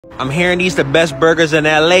I'm hearing these the best burgers in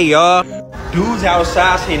LA, y'all. Dudes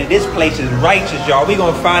outside saying that this place is righteous, y'all. We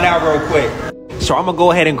gonna find out real quick. So I'm gonna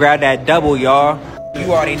go ahead and grab that double, y'all.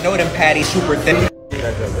 You already know them patties super thin.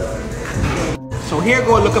 So here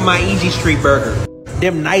go look at my Easy Street burger.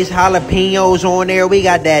 Them nice jalapenos on there. We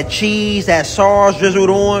got that cheese, that sauce drizzled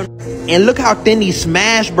on. And look how thin these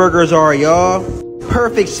smash burgers are, y'all.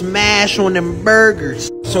 Perfect smash on them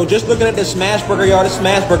burgers. So just looking at the smash burger, y'all, the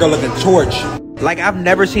smash burger looking torch. Like I've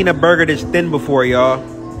never seen a burger this thin before, y'all.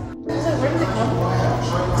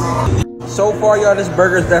 So far, y'all, this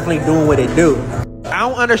burger is definitely doing what it do. I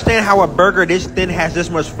don't understand how a burger this thin has this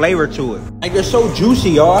much flavor to it. Like, it's so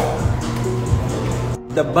juicy, y'all.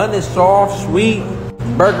 The bun is soft, sweet.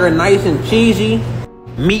 Burger nice and cheesy.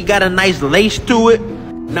 Meat got a nice lace to it.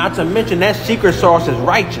 Not to mention that secret sauce is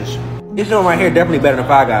righteous. This one right here definitely better than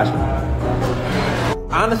Five Guys.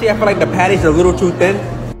 Honestly, I feel like the patty's a little too thin,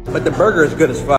 but the burger is good as fuck.